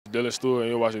Stewart, and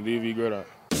you're watching DMV Gridiron.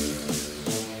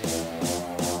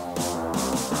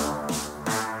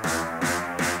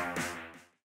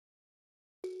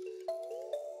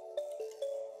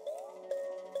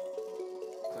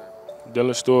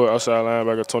 Stewart, outside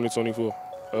linebacker,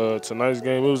 2024. Tonight's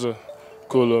game, it was a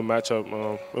cool little matchup.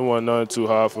 It wasn't nothing too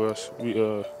hard for us.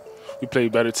 We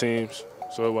played better teams,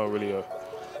 so it wasn't really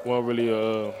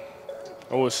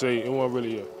I would say it wasn't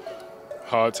really a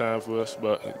hard time for us.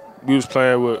 But we was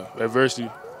playing with adversity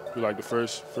for like the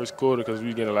first quarter because we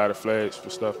was getting a lot of flags for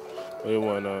stuff. But it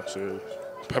wasn't serious.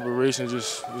 Preparation,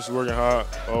 just working hard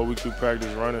all week through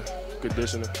practice, running,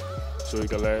 conditioning, so we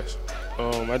could last.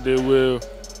 I did well,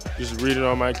 just reading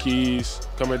all my keys,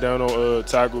 coming down on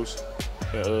tackles,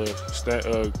 and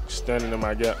standing in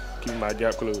my gap, keeping my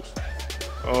gap closed.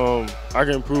 I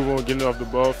can improve on getting off the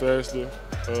ball faster,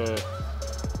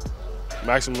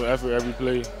 maximum effort every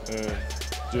play, and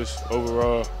just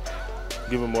overall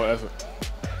giving more effort.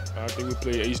 I think we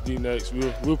play HD next.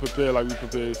 We'll prepare like we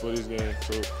prepared for this game.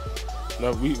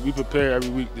 So we prepare every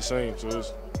week the same. So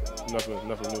it's nothing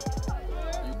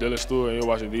new. Stewart, and you're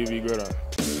watching DMV Gridiron.